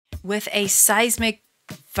with a Seismic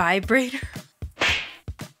Vibrator.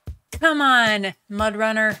 Come on,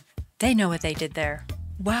 Mudrunner. They know what they did there.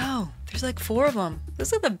 Wow, there's like 4 of them.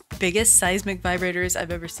 Those are the biggest seismic vibrators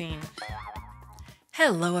I've ever seen.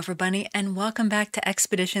 Hello everybody, and welcome back to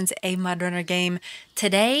Expeditions, a Mudrunner game.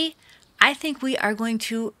 Today, I think we are going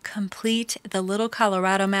to complete the Little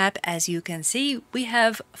Colorado map. As you can see, we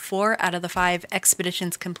have 4 out of the 5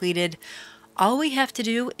 expeditions completed. All we have to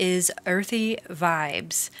do is Earthy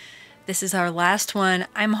Vibes. This is our last one.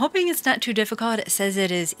 I'm hoping it's not too difficult. It says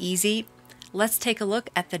it is easy. Let's take a look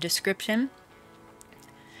at the description.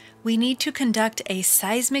 We need to conduct a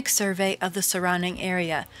seismic survey of the surrounding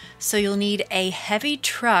area. So you'll need a heavy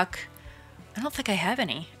truck, I don't think I have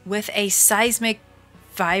any, with a seismic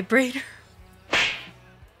vibrator.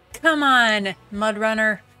 Come on,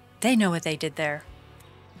 Mudrunner. They know what they did there.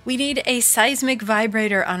 We need a seismic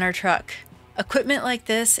vibrator on our truck. Equipment like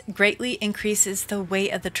this greatly increases the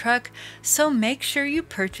weight of the truck, so make sure you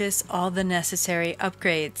purchase all the necessary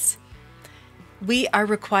upgrades. We are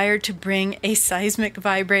required to bring a seismic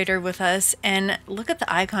vibrator with us, and look at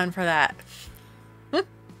the icon for that.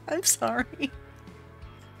 I'm sorry.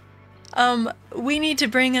 We need to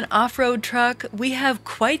bring an off-road truck. We have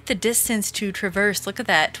quite the distance to traverse. Look at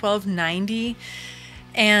that, 1290.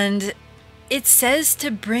 And it says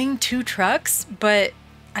to bring 2 trucks, but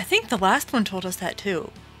I think the last one told us that too,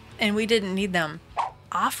 and we didn't need them.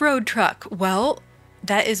 Off-road truck. Well,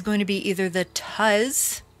 that is going to be either the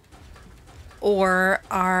Tuz or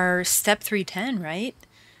our Step 310, right?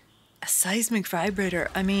 A seismic vibrator.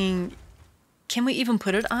 I mean, can we even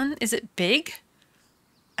put it on? Is it big?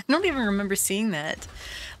 I don't even remember seeing that.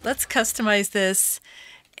 Let's customize this,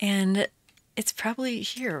 and it's probably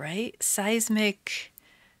here, right? Seismic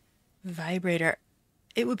vibrator.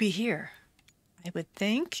 It would be here, I would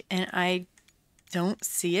think, and I don't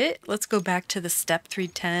see it. Let's go back to the Step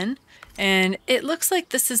 310, and it looks like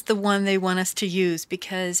this is the one they want us to use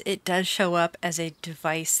because it does show up as a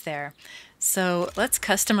device there. So let's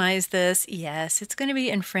customize this. Yes, it's going to be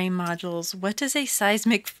in frame modules. What does a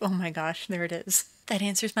seismic... Oh my gosh, there it is. That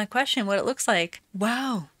answers my question, what it looks like.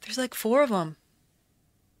 Wow, there's like 4 of them.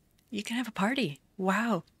 You can have a party.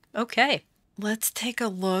 Wow. Okay. Let's take a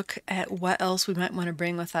look at what else we might want to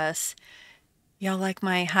bring with us. Y'all like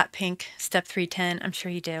my hot pink Step 310? I'm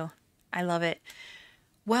sure you do. I love it.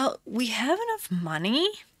 Well, we have enough money.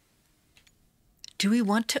 Do we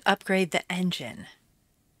want to upgrade the engine?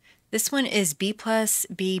 This one is B+,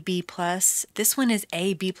 B, B+. This one is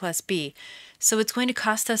A, B+, B. So it's going to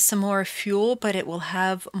cost us some more fuel, but it will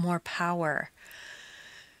have more power.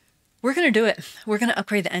 We're going to do it. We're going to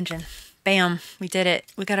upgrade the engine. Bam, we did it.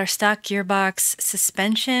 We got our stock gearbox,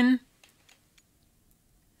 suspension.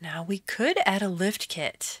 Now we could add a lift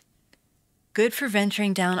kit. Good for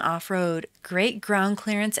venturing down off-road. Great ground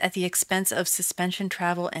clearance at the expense of suspension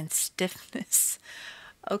travel and stiffness.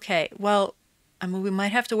 Okay, well, I mean, we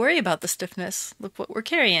might have to worry about the stiffness. Look what we're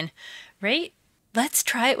carrying, right? Let's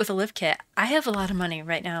try it with a lift kit. I have a lot of money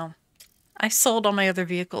right now. I sold all my other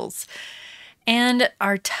vehicles. And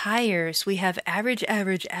our tires, we have average,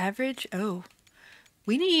 average, average. Oh,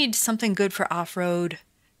 we need something good for off-road.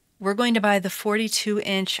 We're going to buy the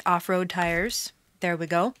 42-inch off-road tires. There we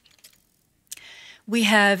go. We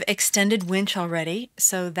have extended winch already,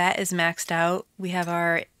 so that is maxed out. We have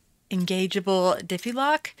our engageable diffie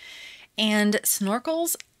lock and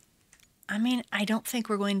snorkels. I mean, I don't think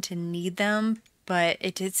we're going to need them, but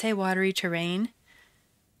it did say watery terrain.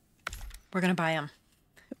 We're going to buy them.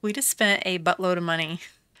 We just spent a buttload of money.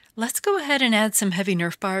 Let's go ahead and add some heavy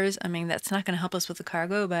Nerf bars. I mean, that's not going to help us with the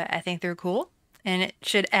cargo, but I think they're cool. And it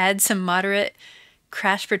should add some moderate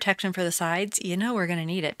crash protection for the sides. You know we're going to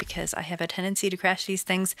need it because I have a tendency to crash these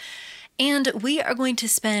things. And we are going to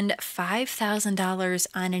spend $5,000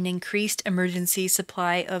 on an increased emergency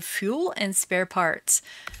supply of fuel and spare parts.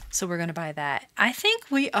 So we're going to buy that. I think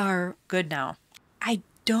we are good now. I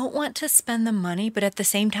don't want to spend the money, but at the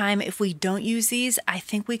same time, if we don't use these, I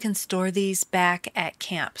think we can store these back at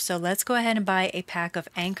camp. So let's go ahead and buy a pack of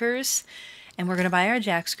anchors, and we're going to buy our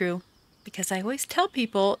jack screw, because I always tell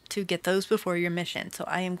people to get those before your mission. So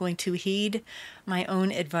I am going to heed my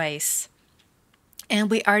own advice.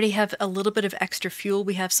 And we already have a little bit of extra fuel.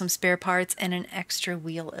 We have some spare parts and an extra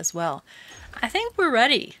wheel as well. I think we're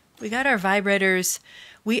ready. We got our vibrators.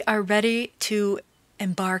 We are ready to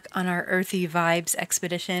embark on our Earthy Vibes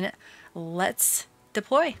expedition. Let's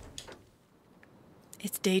deploy.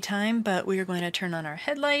 It's daytime, but we are going to turn on our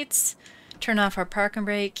headlights, turn off our park and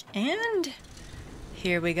brake, and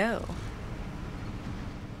here we go.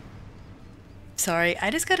 Sorry, I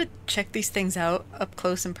just gotta check these things out up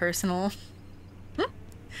close and personal.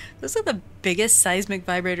 Those are the biggest seismic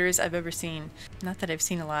vibrators I've ever seen. Not that I've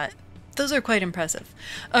seen a lot. Those are quite impressive.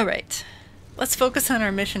 All right, let's focus on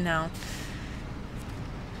our mission now.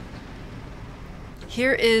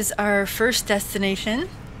 Here is our first destination.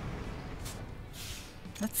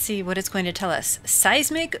 Let's see what it's going to tell us.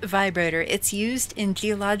 Seismic Vibrator. It's used in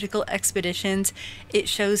geological expeditions. It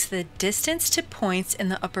shows the distance to points in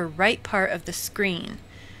the upper right part of the screen.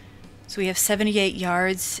 So we have 78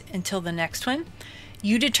 yards until the next one.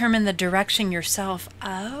 You determine the direction yourself.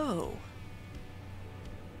 Oh.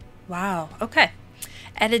 Wow. Okay.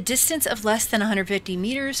 At a distance of less than 150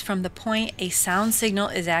 meters from the point, a sound signal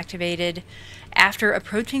is activated. After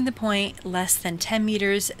approaching the point less than 10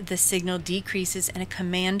 meters, the signal decreases and a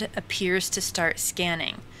command appears to start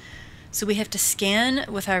scanning. So we have to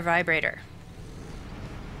scan with our vibrator.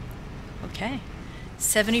 Okay.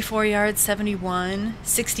 74 yards, 71,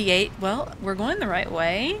 68. Well, we're going the right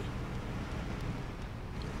way.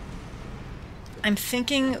 I'm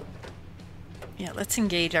thinking, yeah, let's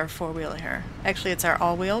engage our four-wheel here. Actually, it's our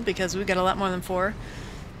all-wheel because we've got a lot more than four.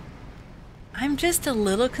 I'm just a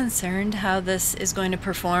little concerned how this is going to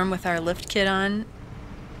perform with our lift kit on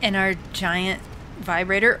and our giant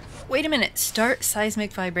vibrator. Wait a minute, start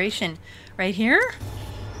seismic vibration. Right here?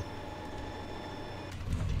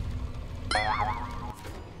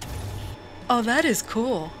 Oh, that is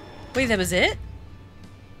cool. Wait, that was it?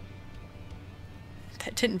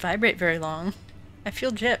 That didn't vibrate very long. I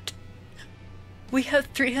feel gypped. We have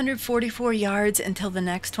 344 yards until the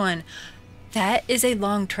next one. That is a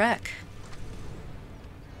long trek.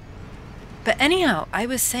 But anyhow, I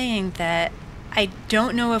was saying that I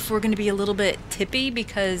don't know if we're going to be a little bit tippy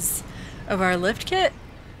because of our lift kit.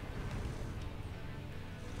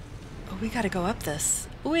 Oh, we got to go up this.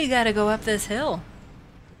 We got to go up this hill.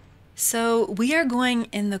 So we are going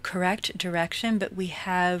in the correct direction, but we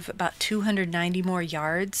have about 290 more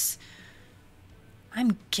yards.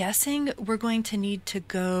 I'm guessing we're going to need to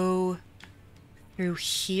go through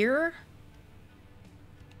here.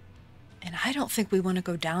 And I don't think we want to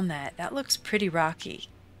go down that. That looks pretty rocky.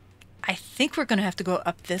 I think we're going to have to go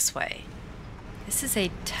up this way. This is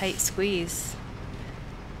a tight squeeze.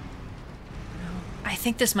 I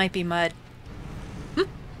think this might be mud.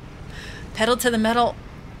 Pedal to the metal.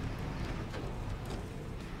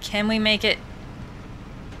 Can we make it?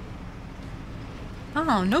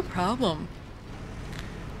 Oh, no problem.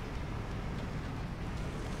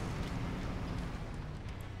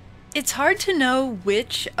 It's hard to know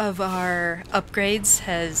which of our upgrades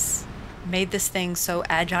has made this thing so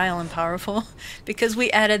agile and powerful because we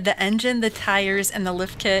added the engine, the tires, and the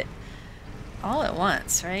lift kit all at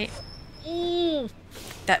once, right? Ooh,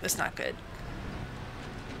 that was not good.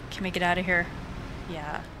 Can we get out of here?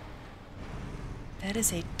 Yeah. That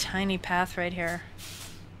is a tiny path right here.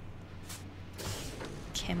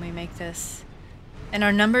 Can we make this? And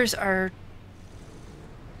our numbers are...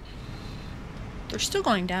 They're still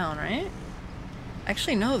going down, right?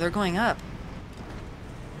 Actually, no, they're going up.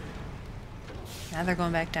 Now they're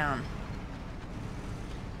going back down.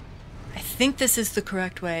 I think this is the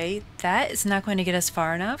correct way. That is not going to get us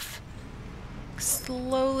far enough.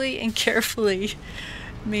 Slowly and carefully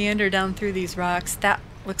meander down through these rocks. That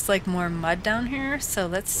looks like more mud down here, so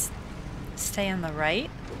let's stay on the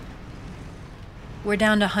right. We're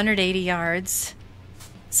down to 180 yards.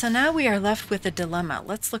 So now we are left with a dilemma.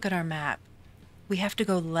 Let's look at our map. We have to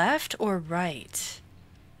go left or right?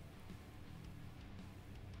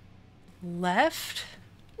 Left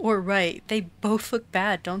or right? They both look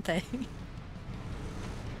bad, don't they?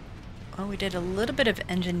 Oh, we did a little bit of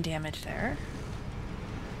engine damage there.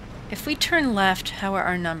 If we turn left, how are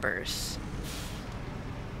our numbers?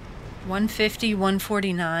 150,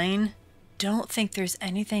 149. Don't think there's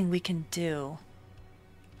anything we can do.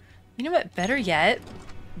 You know what? Better yet,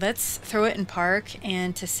 let's throw it in park,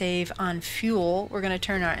 and to save on fuel, we're going to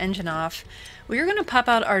turn our engine off. We're going to pop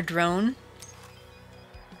out our drone.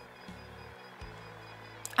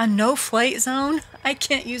 A no-flight zone? I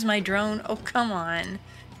can't use my drone. Oh, come on.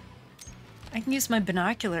 I can use my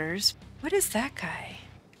binoculars. What is that guy?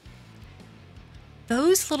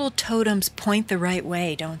 Those little totems point the right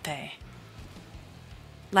way, don't they?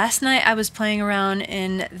 Last night I was playing around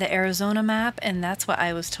in the Arizona map, and that's what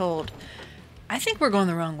I was told. I think we're going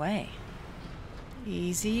the wrong way.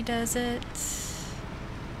 Easy does it.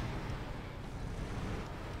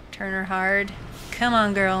 Turn her hard. Come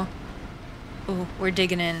on, girl. Ooh, we're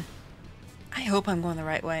digging in. I hope I'm going the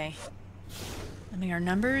right way. I mean, our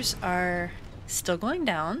numbers are still going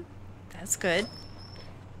down. That's good.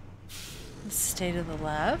 Let's stay to the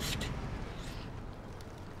left.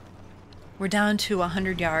 We're down to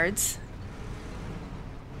 100 yards.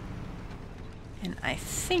 And I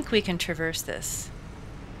think we can traverse this.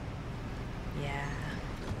 Yeah.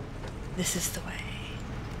 This is the way.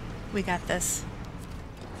 We got this.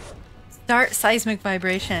 Start seismic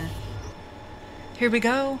vibration. Here we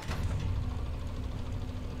go.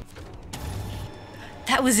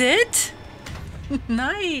 That was it?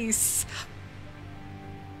 Nice.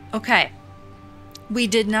 Okay. We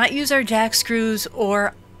did not use our jack screws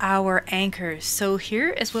or our anchors. So here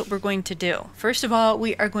is what we're going to do. First of all,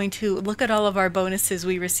 we are going to look at all of our bonuses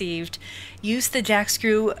we received. Use the jack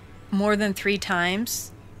screw more than 3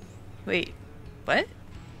 times. Wait, what?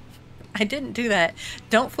 I didn't do that.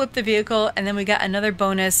 Don't flip the vehicle. And then we got another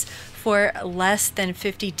bonus for less than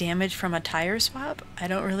 50 damage from a tire swap. I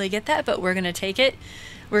don't really get that, but we're going to take it.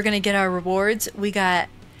 We're going to get our rewards. We got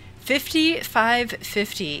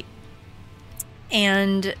 55.50,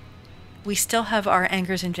 and we still have our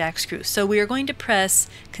anchors and jack screws. So we are going to press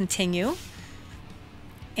continue,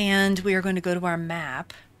 and we are going to go to our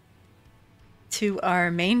map, to our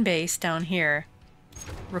main base down here,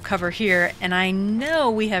 recover here, and I know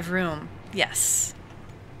we have room. Yes.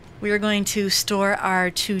 We are going to store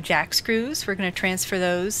our 2 jack screws. We're going to transfer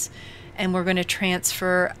those, and we're going to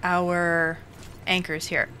transfer our anchors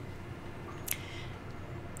here.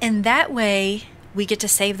 And that way we get to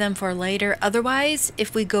save them for later. Otherwise,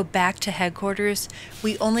 if we go back to headquarters,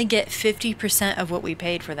 we only get 50% of what we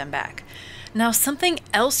paid for them back. Now, something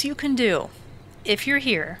else you can do if you're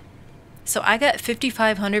here. So I got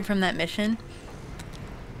 5,500 from that mission.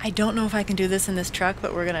 I don't know if I can do this in this truck,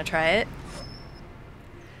 but we're going to try it.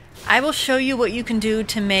 I will show you what you can do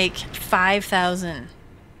to make 5,000.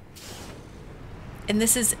 And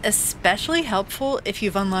this is especially helpful if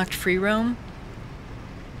you've unlocked free roam.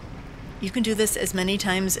 You can do this as many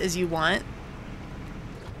times as you want,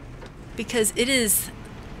 because it is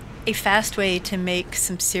a fast way to make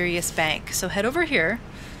some serious bank. So head over here.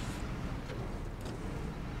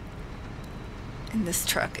 And this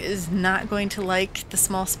truck is not going to like the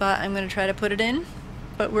small spot I'm going to try to put it in,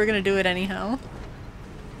 but we're going to do it anyhow.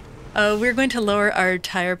 We're going to lower our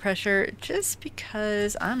tire pressure just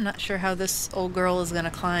because I'm not sure how this old girl is going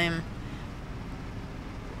to climb.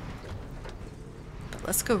 But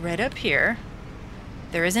let's go right up here.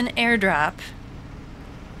 There is an airdrop.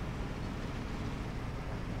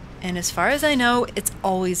 And as far as I know, it's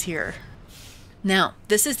always here. Now,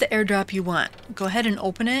 this is the airdrop you want. Go ahead and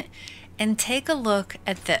open it and take a look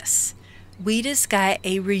at this. We just got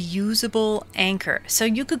a reusable anchor. So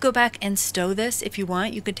you could go back and stow this if you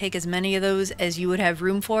want. You could take as many of those as you would have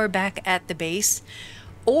room for back at the base.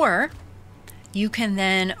 Or you can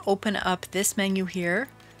then open up this menu here,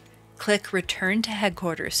 click return to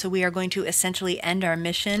headquarters. So we are going to essentially end our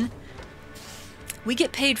mission. We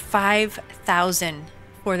get paid 5,000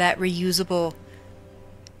 for that reusable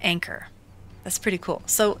anchor. That's pretty cool.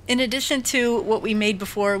 So in addition to what we made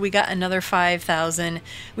before, we got another 5,000.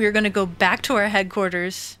 We are going to go back to our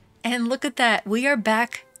headquarters, and look at that. We are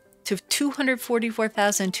back to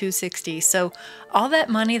 244,260. So all that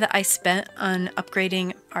money that I spent on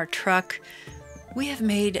upgrading our truck, we have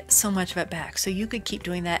made so much of it back. So you could keep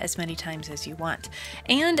doing that as many times as you want.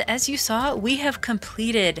 And as you saw, we have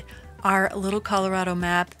completed our little Colorado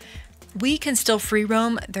map. We can still free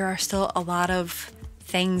roam. There are still a lot of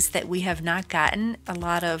things that we have not gotten, a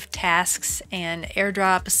lot of tasks and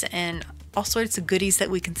airdrops and all sorts of goodies that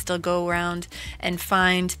we can still go around and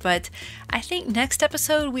find. But I think next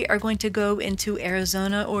episode we are going to go into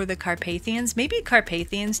Arizona or the Carpathians, maybe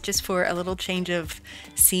Carpathians, just for a little change of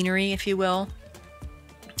scenery, if you will.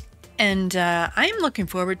 And I'm looking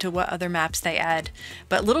forward to what other maps they add.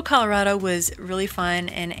 But Little Colorado was really fun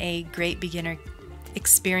and a great beginner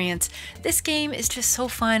experience. This game is just so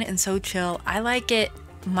fun and so chill. I like it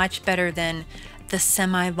much better than the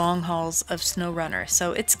semi-long hauls of SnowRunner.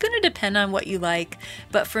 So it's going to depend on what you like.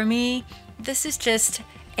 But for me, this is just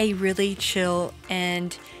a really chill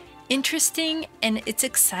and interesting, and it's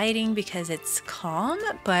exciting because it's calm,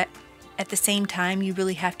 but at the same time, you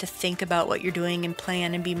really have to think about what you're doing and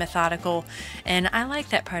plan and be methodical. And I like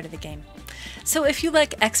that part of the game. So if you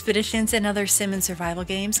like expeditions and other sim and survival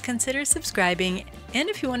games, consider subscribing. And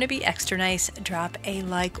if you want to be extra nice, drop a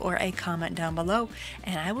like or a comment down below,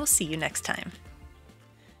 and I will see you next time.